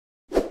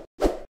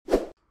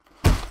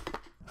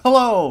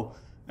Hello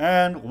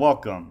and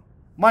welcome.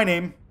 My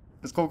name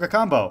is Coca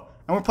Combo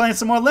and we're playing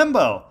some more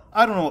Limbo.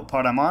 I don't know what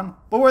part I'm on,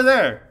 but we're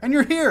there and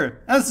you're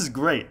here and this is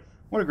great.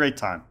 What a great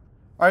time.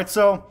 Alright,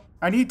 so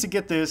I need to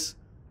get this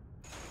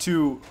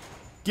to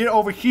get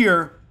over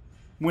here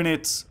when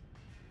it's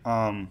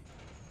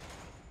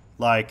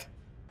like,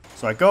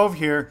 so I go over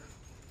here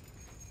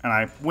and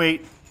I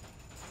wait,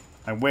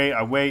 and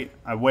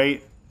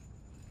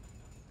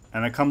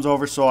it comes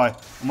over, so I'm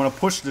gonna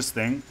push this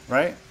thing,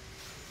 right?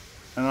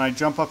 And then I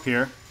jump up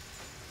here.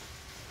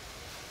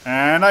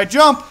 And I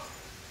jump!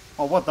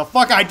 Oh, what the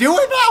fuck? I do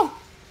it now?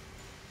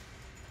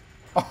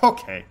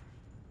 Okay.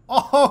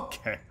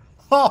 Okay.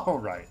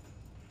 Alright.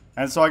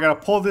 And so I gotta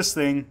pull this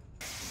thing.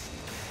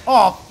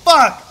 Oh,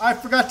 fuck! I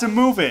forgot to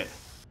move it.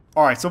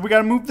 Alright, so we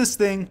gotta move this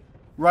thing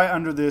right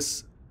under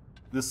this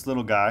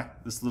little guy.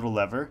 This little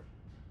lever.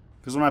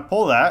 Because when I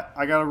pull that,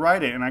 I gotta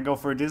ride it and I go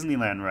for a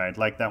Disneyland ride.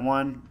 Like that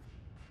one.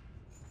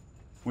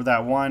 Where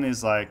that one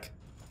is like,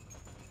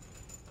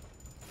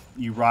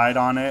 you ride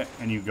on it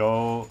and you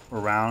go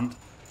around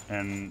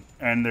and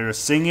they're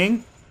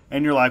singing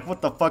and you're like,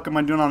 what the fuck am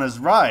I doing on this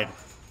ride?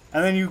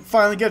 And then you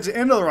finally get to the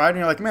end of the ride and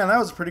you're like, man, that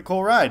was a pretty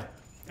cool ride.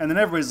 And then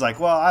everybody's like,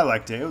 well, I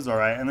liked it, it was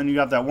alright. And then you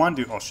got that one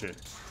dude, oh shit.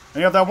 And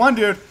you have that one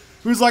dude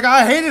who's like,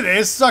 I hated it,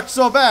 it sucked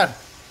so bad.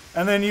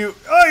 And then you,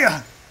 oh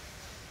yeah.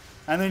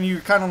 And then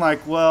you're kind of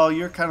like, well,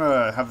 you're kind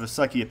of have a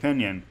sucky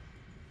opinion.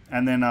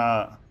 And then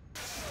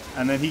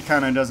he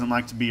kind of doesn't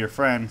like to be your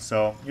friend,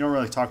 so you don't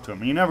really talk to him.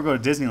 And you never go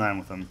to Disneyland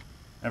with him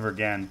ever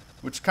again,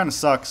 which kind of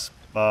sucks,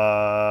 but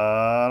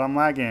I'm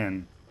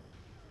lagging.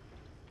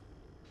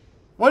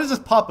 What is this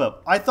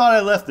pop-up? I thought I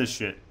left this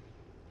shit.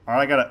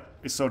 Alright, I gotta,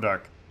 it's so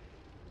dark.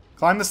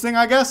 Climb this thing,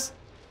 I guess?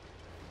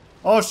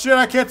 Oh shit,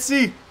 I can't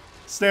see.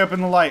 Stay up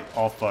in the light.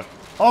 Oh fuck.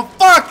 Oh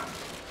fuck!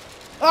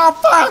 Oh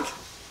fuck!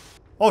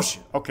 Oh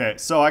shit, okay,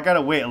 so I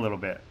gotta wait a little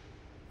bit.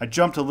 I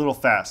jumped a little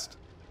fast.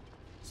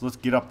 So let's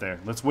get up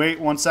there. Let's wait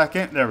 1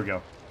 second. There we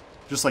go.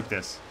 Just like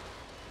this.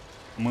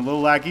 I'm a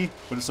little laggy,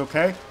 but it's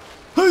okay.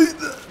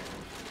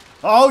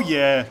 Oh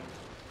yeah.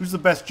 Who's the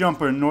best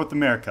jumper in North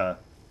America?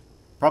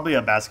 Probably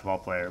a basketball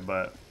player,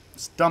 but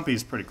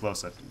Stoompy's pretty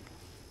close, I think.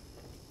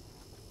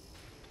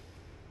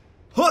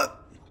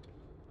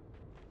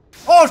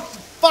 Oh,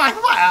 fuck.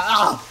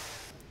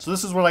 So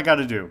this is what I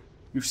gotta do.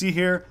 You see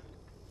here,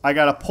 I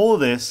gotta pull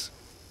this.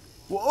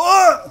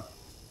 Whoa!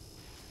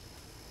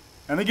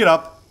 And then get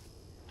up.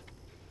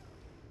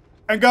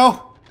 And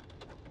go.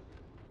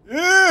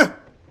 No!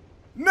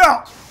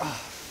 Oh,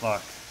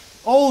 fuck.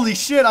 Holy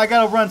shit, I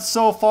gotta run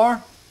so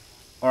far.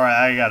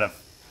 Alright,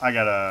 I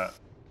gotta...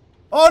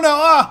 Oh no!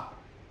 Ah!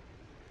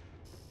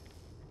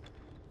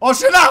 Oh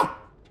shit, no!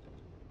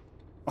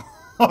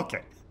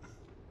 Okay.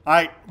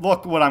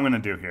 Look what I'm gonna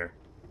do here.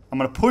 I'm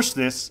gonna push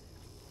this.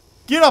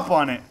 Get up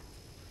on it.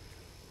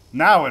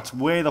 Now it's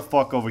way the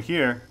fuck over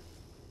here.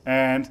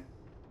 And...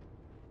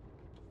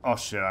 oh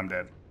shit, I'm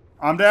dead.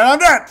 I'm dead, I'm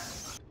dead!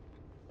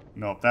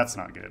 Nope, that's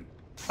not good.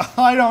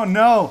 I don't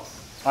know.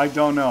 I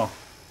don't know.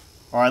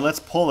 Alright, let's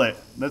pull it.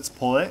 Let's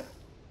pull it.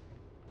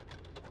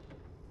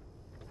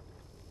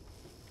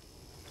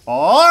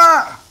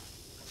 Oh!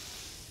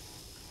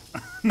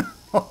 No.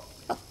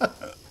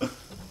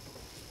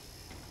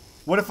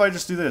 What if I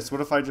just do this? What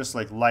if I just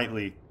like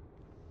lightly,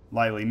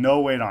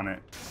 no weight on it?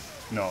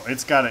 No,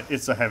 it's got it.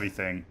 It's a heavy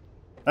thing.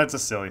 That's a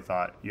silly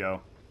thought,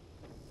 yo.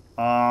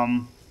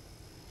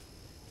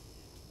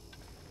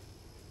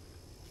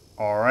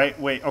 Alright,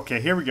 wait,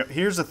 okay, here we go.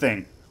 Here's the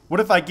thing. What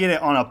if I get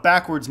it on a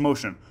backwards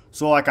motion?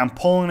 So like I'm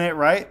pulling it,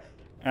 right?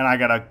 And I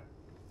gotta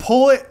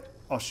pull it.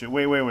 Oh shit,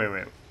 wait. Wait.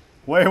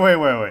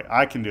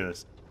 I can do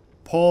this.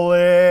 Pull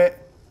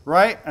it,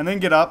 right? And then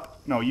get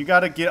up. No, you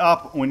gotta get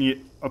up when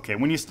you, okay,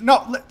 when you,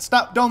 no,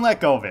 stop, don't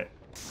let go of it.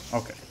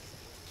 Okay.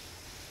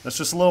 That's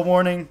just a little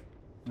warning.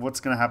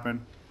 What's gonna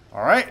happen?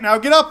 Alright, now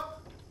get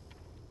up.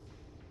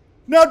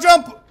 Now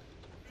jump.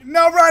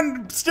 Now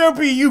run,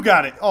 Stoompy, you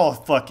got it. Oh,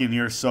 fucking,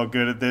 you're so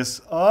good at this.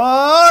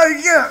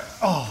 Oh, yeah.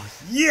 Oh,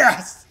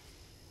 yes.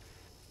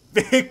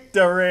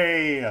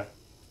 Victory.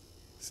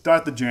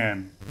 Start the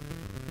jam.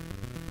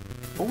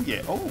 Oh,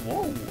 yeah. Oh,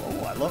 whoa.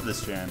 I love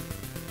this jam.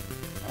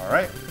 All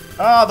right.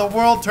 Ah, the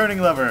world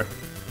turning lever.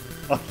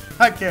 Oh,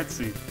 I can't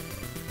see.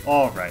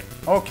 All right.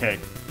 Okay.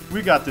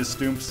 We got this,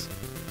 Stoomps.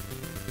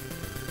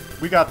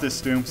 We got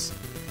this, Stoomps.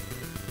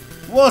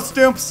 Whoa,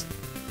 Stoomps.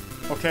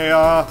 Okay,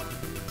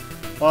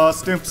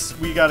 Stoomps,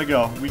 we gotta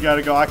go. We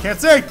gotta go. I can't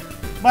see!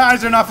 My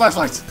eyes are not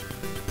flashlights!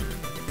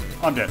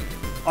 I'm dead.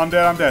 I'm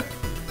dead.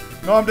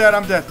 No, I'm dead.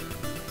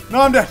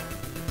 No, I'm dead.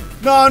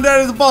 No, I'm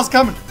dead. The ball's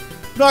coming.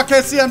 No, I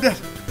can't see. I'm dead.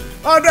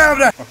 I'm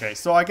dead. Okay,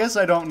 so I guess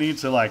I don't need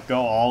to, like, go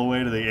all the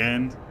way to the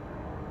end.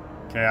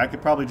 Okay, I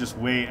could probably just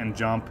wait and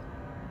jump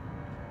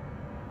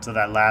to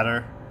that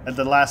ladder at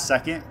the last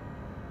second.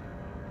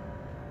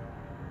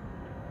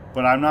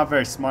 But I'm not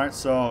very smart,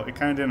 so it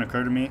kind of didn't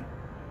occur to me.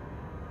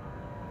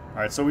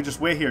 Alright, so we just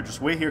wait here,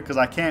 because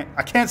I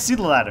can't see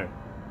the ladder.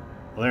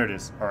 Well, there it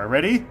is. Alright,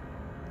 ready?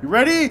 You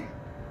ready?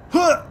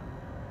 Huh!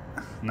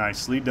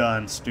 Nicely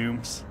done,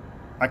 Stoomps.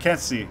 I can't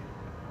see.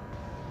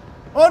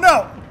 Oh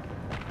no!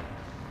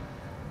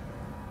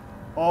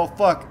 Oh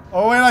fuck.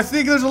 Oh wait, I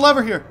think there's a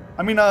lever here.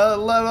 I mean,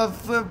 a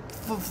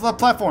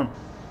platform.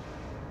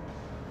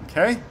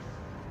 Okay.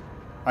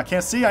 I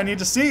can't see. I need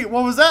to see.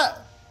 What was that?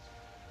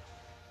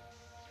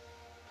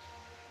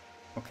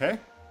 Okay.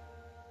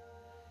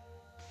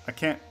 I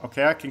can't.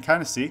 Okay, I can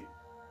kind of see.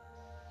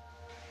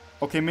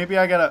 Okay, maybe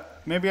I gotta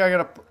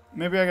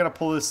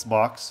pull this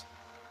box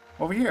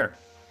over here.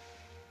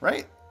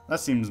 Right? That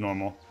seems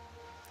normal.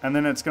 And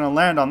then it's gonna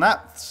land on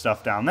that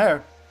stuff down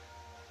there.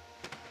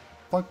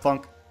 Plunk,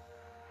 plunk.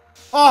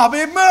 Oh,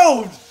 it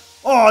moved!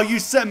 Oh, you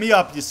set me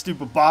up, you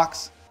stupid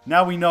box.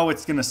 Now we know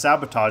it's gonna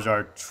sabotage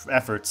our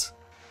efforts.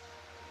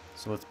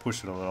 So let's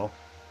push it a little.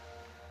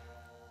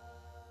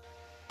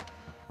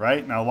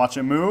 Right, now watch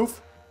it move.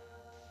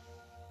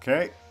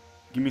 Okay.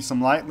 Give me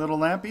some light, little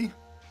lampy.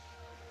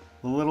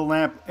 The little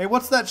lamp. Hey,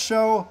 what's that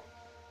show?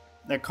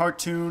 That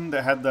cartoon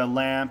that had the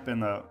lamp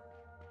and the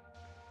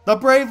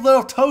Brave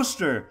Little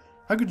Toaster.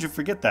 How could you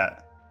forget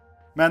that?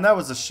 Man, that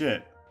was a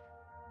shit.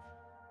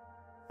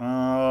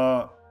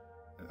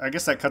 I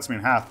guess that cuts me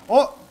in half.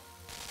 Oh!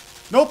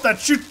 Nope, that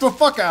shoots the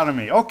fuck out of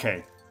me.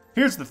 Okay.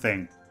 Here's the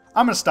thing.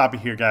 I'm gonna stop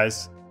it here,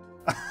 guys.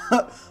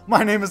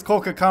 My name is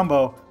Colca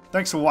Combo.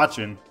 Thanks for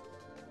watching.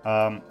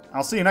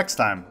 I'll see you next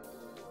time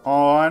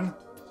on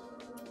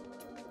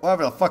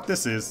whatever the fuck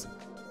this is.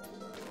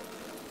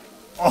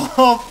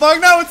 Oh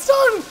fuck, no, it's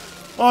done!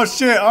 Oh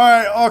shit,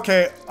 alright,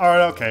 okay,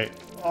 alright, okay.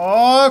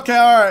 Okay,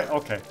 alright,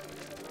 okay.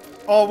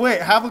 Oh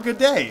wait, have a good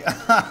day.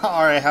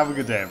 Alright, have a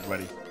good day,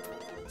 everybody.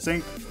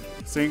 Sink,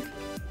 sink.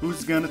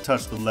 Who's gonna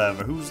touch the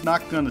lever? Who's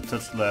not gonna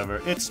touch the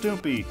lever? It's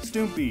Stoompy,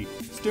 Stoompy,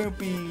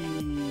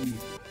 Stoompy.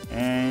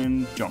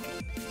 And jump.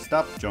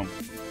 Stop, jump.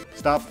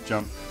 Stop,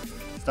 jump.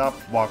 Stop,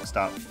 walk,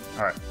 stop.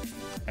 Alright.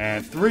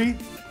 And 3,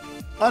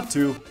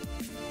 2,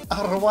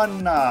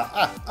 1.